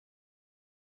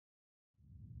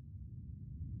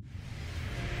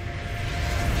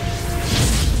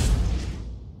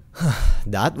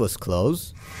That was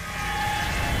close.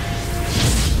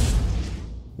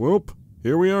 Welp,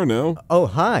 here we are now. Oh,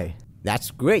 hi.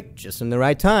 That's great. Just in the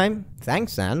right time.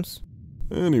 Thanks, Sans.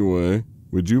 Anyway,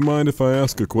 would you mind if I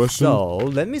ask a question? So,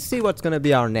 let me see what's gonna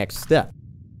be our next step.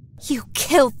 You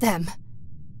killed them!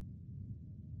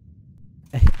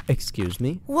 Excuse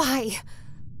me? Why?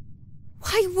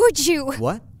 Why would you?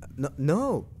 What?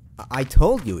 No. I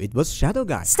told you, it was Shadow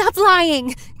Guy. Stop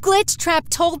lying! Glitch Trap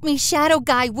told me Shadow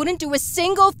Guy wouldn't do a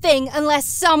single thing unless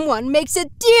someone makes a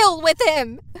deal with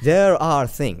him! There are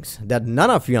things that none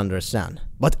of you understand,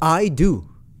 but I do.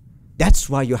 That's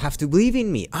why you have to believe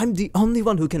in me. I'm the only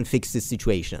one who can fix this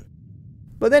situation.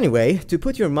 But anyway, to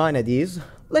put your mind at ease,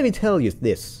 let me tell you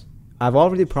this. I've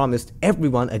already promised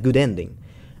everyone a good ending.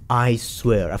 I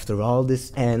swear, after all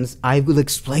this ends, I will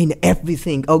explain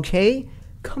everything, okay?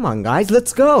 Come on, guys,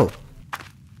 let's go!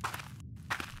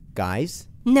 Guys?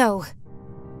 No.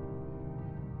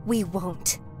 We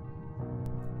won't.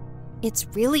 It's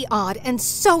really odd and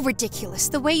so ridiculous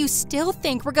the way you still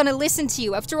think we're gonna listen to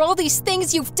you after all these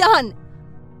things you've done!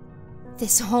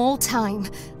 This whole time,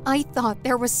 I thought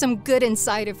there was some good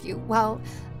inside of you. Well,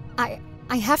 I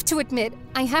have to admit,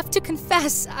 I have to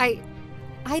confess, I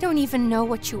don't even know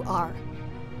what you are.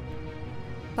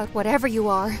 But whatever you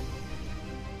are,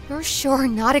 you're sure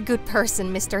not a good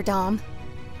person, Mr. Dom.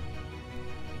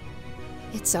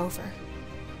 It's over.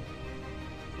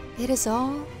 It is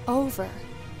all over.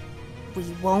 We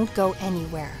won't go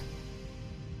anywhere.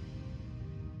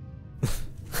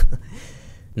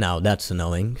 Now that's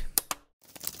annoying.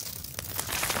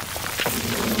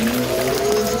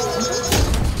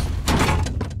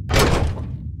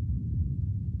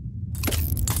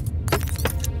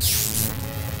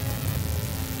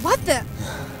 What the?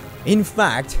 In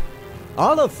fact,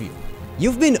 all of you,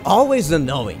 you've been always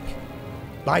annoying.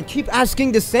 I keep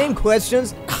asking the same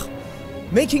questions,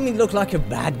 making me look like a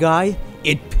bad guy.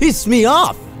 It pissed me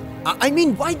off. I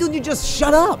mean, why don't you just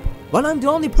shut up? Well, I'm the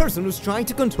only person who's trying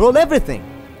to control everything,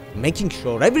 making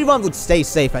sure everyone would stay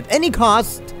safe at any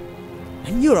cost.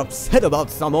 And you're upset about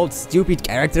some old stupid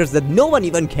characters that no one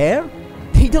even care?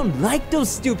 They don't like those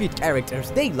stupid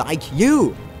characters, they like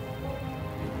you.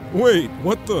 Wait,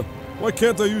 what the? Why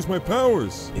can't I use my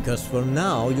powers? Because for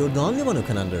now, you're the only one who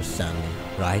can understand me,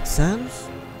 right, Sans?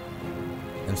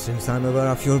 And since I'm aware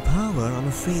of your power, I'm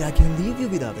afraid I can leave you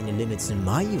without any limits in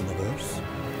my universe.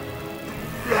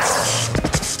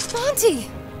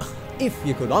 Monty! If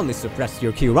you could only suppress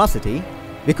your curiosity,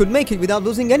 we could make it without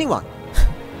losing anyone.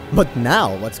 But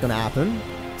now, what's gonna happen?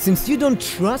 Since you don't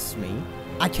trust me,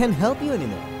 I can't help you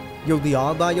anymore. You'll be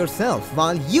all by yourself,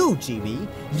 while you, GB,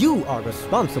 you are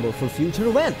responsible for future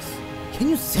events. Can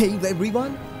you save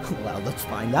everyone? Well, let's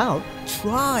find out.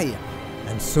 Try!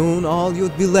 And soon all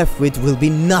you'd be left with will be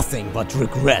nothing but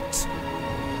regret.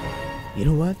 You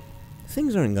know what?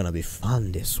 Things aren't gonna be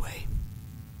fun this way.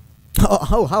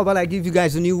 Oh, how about I give you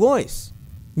guys a new voice?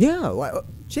 Yeah,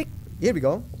 chick, here we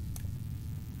go.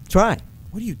 Try.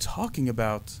 What are you talking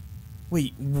about?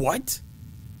 Wait, what?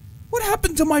 What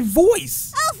happened to my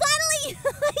voice? Oh, finally!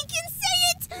 I can say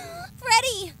it!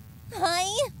 Freddy,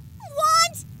 I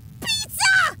want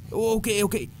pizza!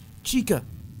 Okay. Chica,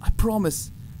 I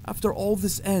promise, after all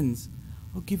this ends,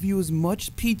 I'll give you as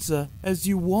much pizza as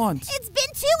you want. It's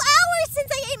been 2 hours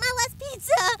since I ate my last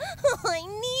pizza! I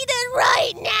need it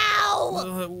right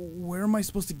now! Where am I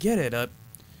supposed to get it?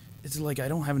 It's like I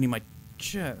don't have any in my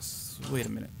chest. Wait a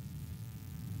minute.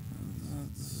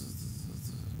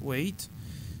 Wait.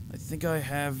 I think I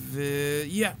have,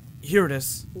 yeah, here it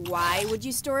is. Why would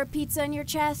you store a pizza in your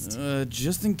chest?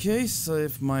 Just in case,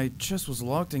 if my chest was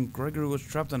locked and Gregory was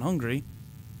trapped and hungry.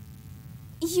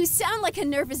 You sound like a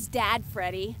nervous dad,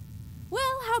 Freddy.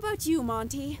 Well, how about you,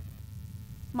 Monty?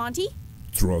 Monty?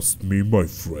 Trust me, my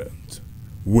friend.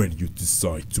 When you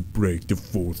decide to break the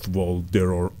fourth wall,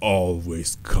 there are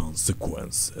always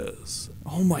consequences.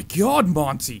 Oh my god,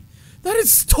 Monty! That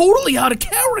is totally out of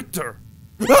character!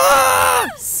 Ah!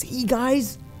 See,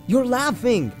 guys? You're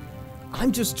laughing.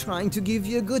 I'm just trying to give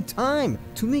you a good time,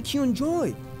 to make you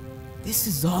enjoy. This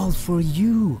is all for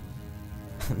you.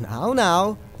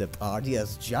 Now, the party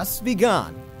has just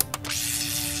begun.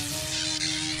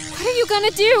 What are you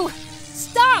gonna do?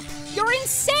 Stop! You're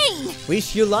insane!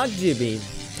 Wish you luck, GB.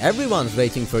 Everyone's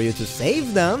waiting for you to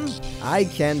save them. I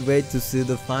can't wait to see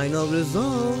the final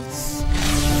results.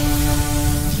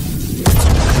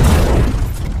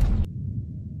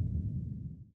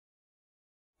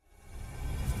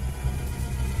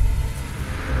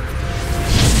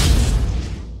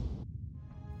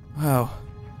 Wow.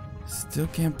 Still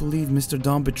can't believe Mr.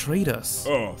 Dom betrayed us.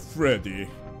 Oh, Freddy.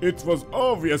 It was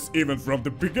obvious even from the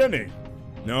beginning.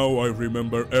 Now I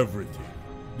remember everything.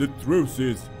 The truth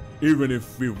is, even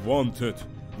if we wanted,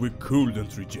 we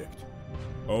couldn't reject.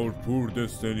 Our poor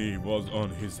destiny was on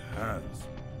his hands,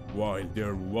 while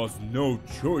there was no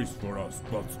choice for us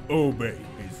but obey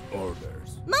his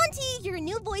orders. Monty, your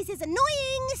new voice is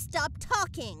annoying. Stop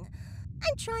talking.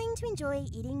 I'm trying to enjoy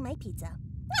eating my pizza.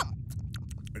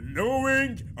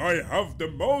 Knowing I have the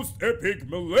most epic,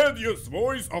 melodious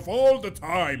voice of all the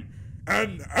time,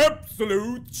 an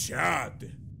absolute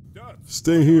Chad.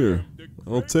 Stay here.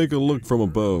 I'll take a look from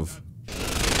above.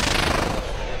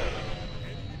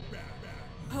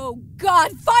 Oh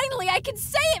God, finally I can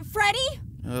say it, Freddy!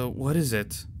 What is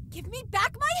it? Give me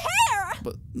back my hair!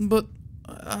 But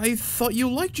I thought you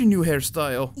liked your new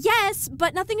hairstyle. Yes,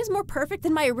 but nothing is more perfect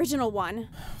than my original one.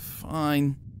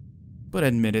 Fine. But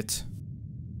admit it.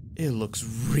 It looks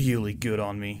really good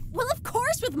on me. Well, of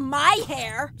course with my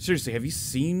hair! Seriously, have you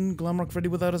seen Glamrock Freddy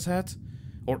without his hat?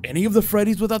 Or any of the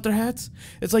Freddys without their hats?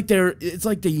 It's like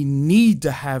they need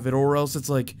to have it, or else it's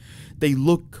like they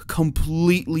look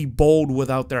completely bald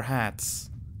without their hats.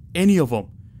 Any of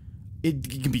them. It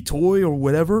can be toy or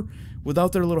whatever.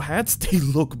 Without their little hats, they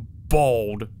look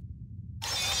bald.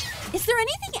 Is there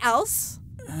anything else?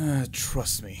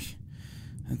 Trust me.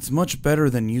 It's much better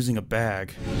than using a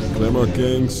bag. Glamrock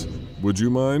gangs, would you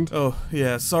mind? Oh,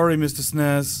 yeah, sorry, Mr.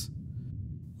 Snaz.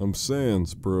 I'm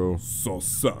Sans, bro. So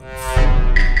sucks.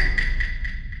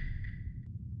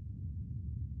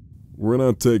 We're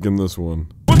not taking this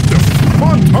one. What the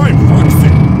fun time,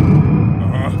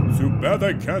 Foxy? Too bad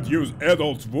I can't use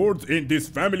adult words in this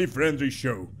family-friendly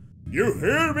show. You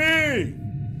hear me?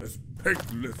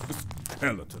 Respectless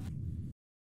skeleton.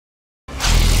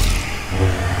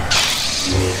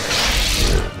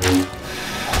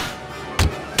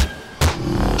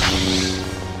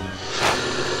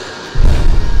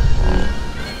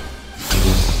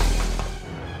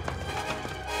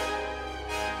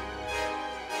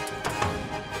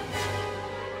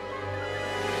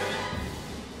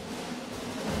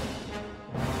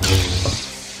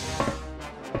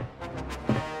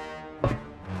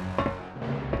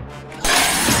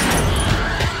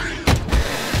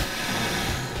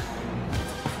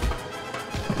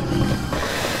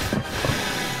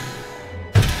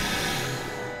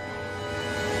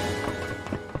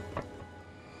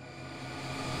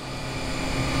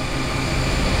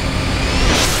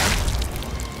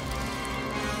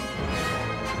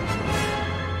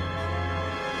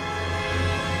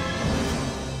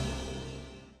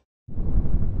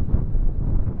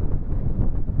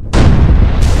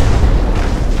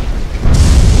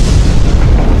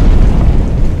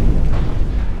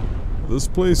 This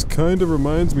place kinda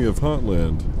reminds me of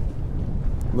Hotland.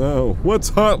 Now, what's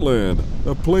Hotland?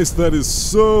 A place that is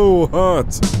so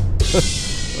hot!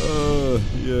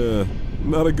 Yeah,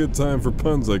 not a good time for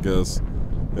puns, I guess.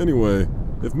 Anyway,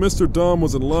 if Mr. Dom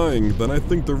wasn't lying, then I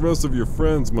think the rest of your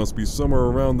friends must be somewhere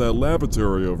around that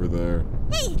laboratory over there.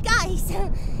 Hey, guys!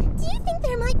 Do you think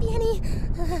there might be any,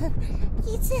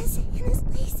 pizzas in this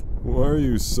place? Why are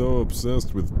you so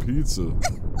obsessed with pizza?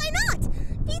 Why not?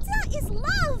 Pizza is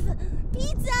love!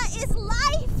 Pizza is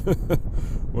life!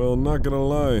 Well, not gonna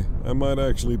lie, I might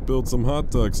actually build some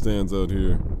hot dog stands out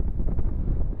here.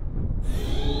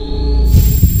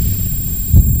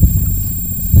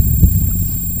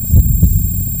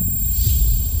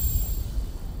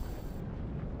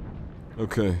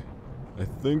 Okay, I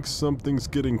think something's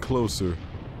getting closer.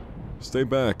 Stay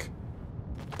back.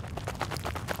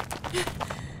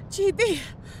 J.P,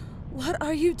 what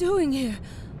are you doing here?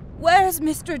 Where's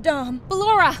Mr. Dom?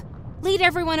 Ballora, lead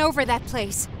everyone over that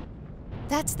place.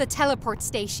 That's the teleport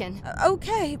station.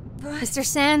 Okay, but... Mr.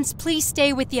 Sans, please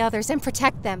stay with the others and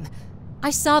protect them. I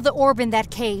saw the orb in that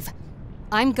cave.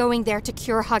 I'm going there to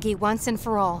cure Huggy once and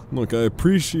for all. Look, I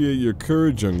appreciate your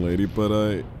courage, young lady, but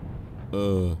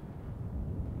I'm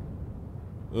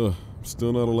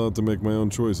still not allowed to make my own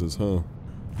choices, huh?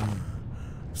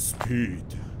 Speed.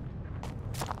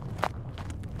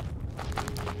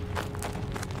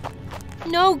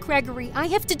 No, Gregory, I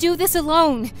have to do this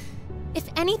alone. If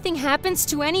anything happens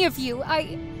to any of you,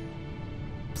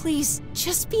 Please,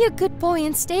 just be a good boy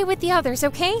and stay with the others,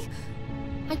 okay?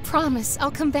 I promise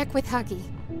I'll come back with Huggy.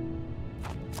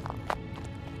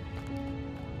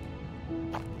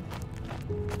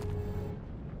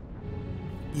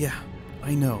 Yeah,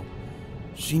 I know.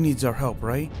 She needs our help,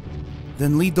 right?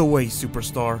 Then lead the way,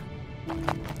 superstar.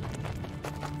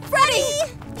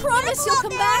 Freddy! Promise you'll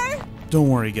come back? Don't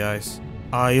worry, guys.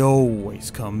 I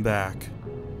always come back.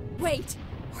 Wait,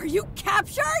 are you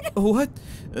captured? What?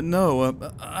 No,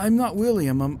 I'm not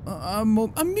William.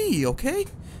 I'm me, okay?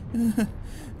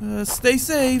 Stay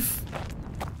safe.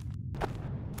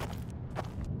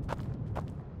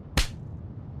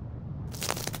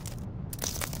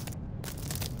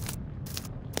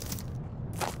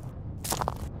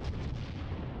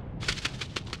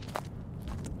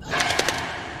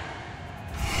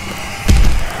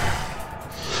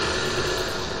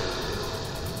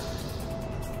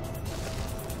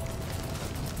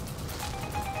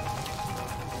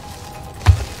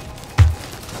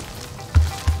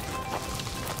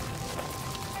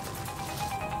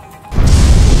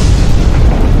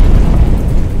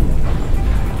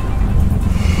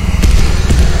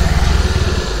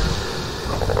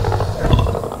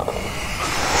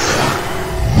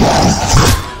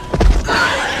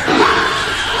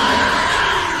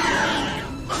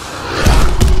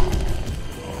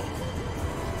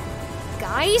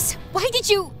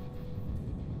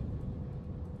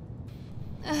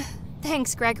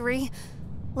 Thanks, Gregory.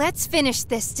 Let's finish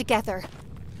this together.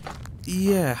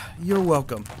 Yeah, you're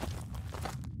welcome.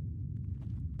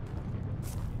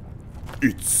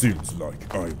 It seems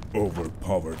like I'm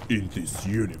overpowered in this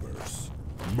universe.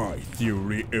 My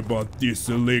theory about this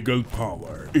illegal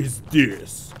power is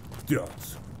this: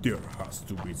 that there has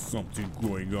to be something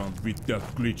going on with that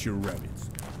glitchy rabbit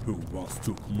who once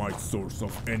took my source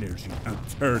of energy and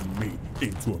turned me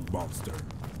into a monster.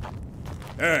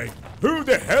 Hey, who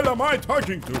the hell am I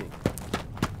talking to?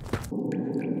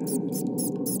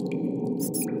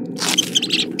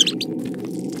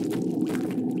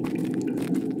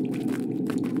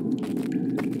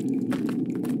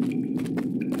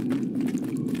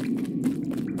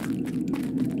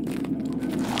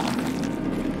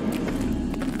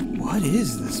 What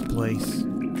is this place?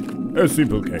 A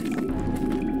simple cave.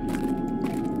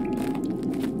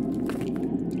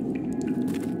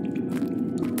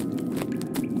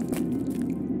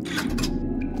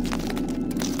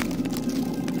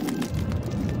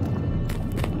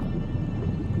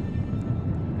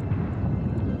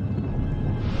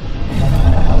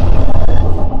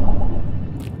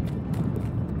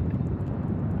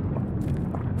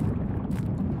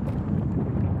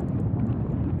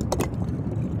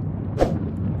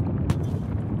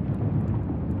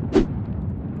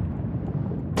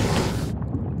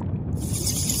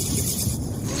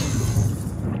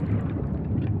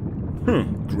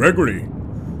 Gregory,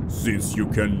 since you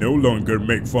can no longer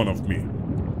make fun of me,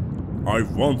 I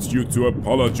want you to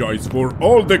apologize for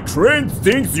all the cringe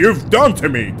things you've done to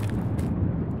me.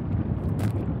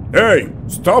 Hey,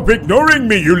 stop ignoring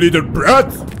me, you little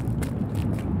brat!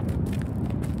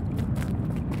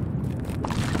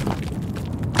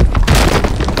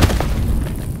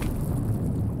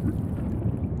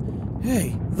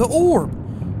 Hey, the orb!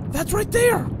 That's right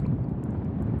there!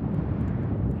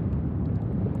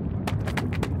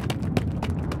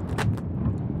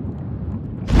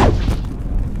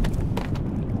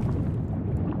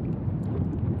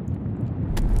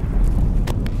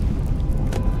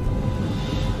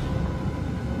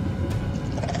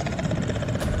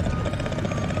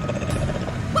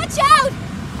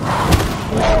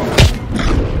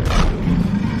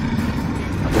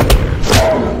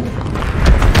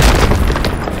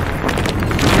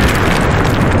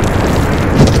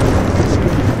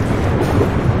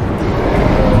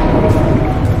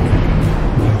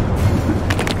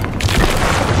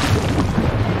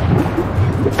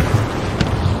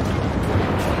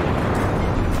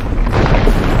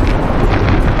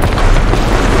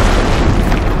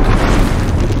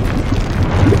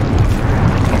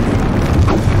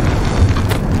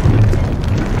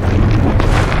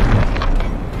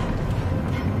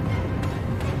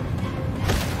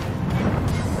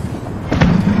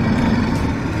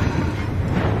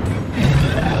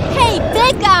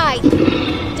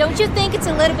 Don't you think it's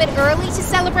a little bit early to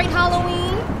celebrate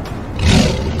Halloween?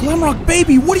 Glamrock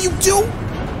Baby, what do you do?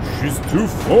 She's too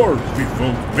far, we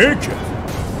won't make it.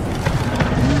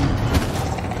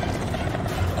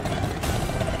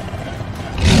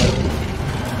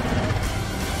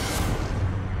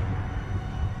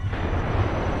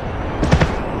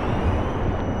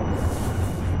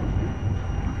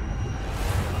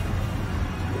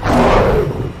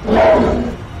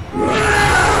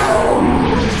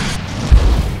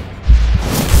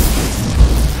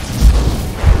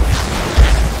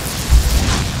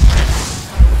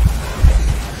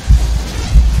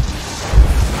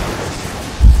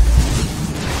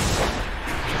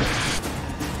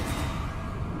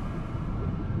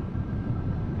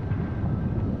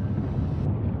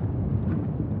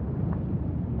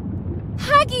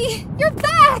 Huggy, you're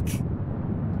back!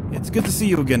 It's good to see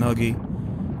you again, Huggy.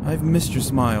 I've missed your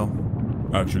smile.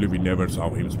 Actually, we never saw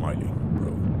him smiling,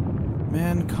 bro.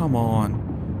 Man, come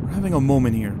on. We're having a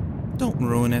moment here. Don't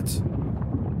ruin it.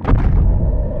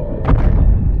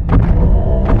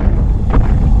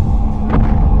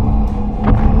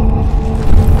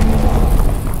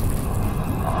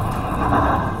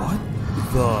 What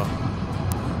the...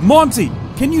 Monty,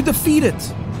 can you defeat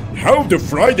it? How the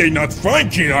Friday not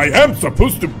thinking I am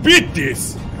supposed to beat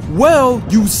this? Well,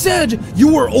 you said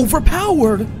you were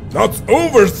overpowered. That's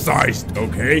oversized,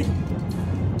 okay?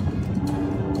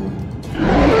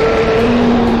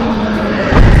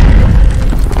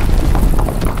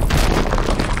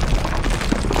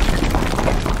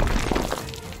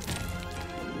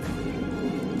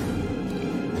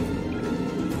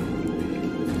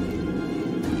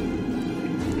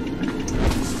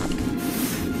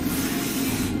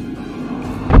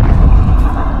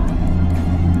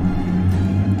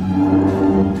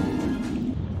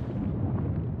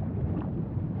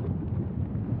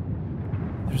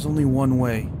 There's only one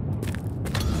way.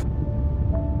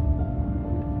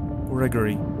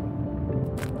 Gregory,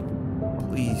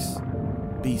 please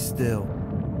be still.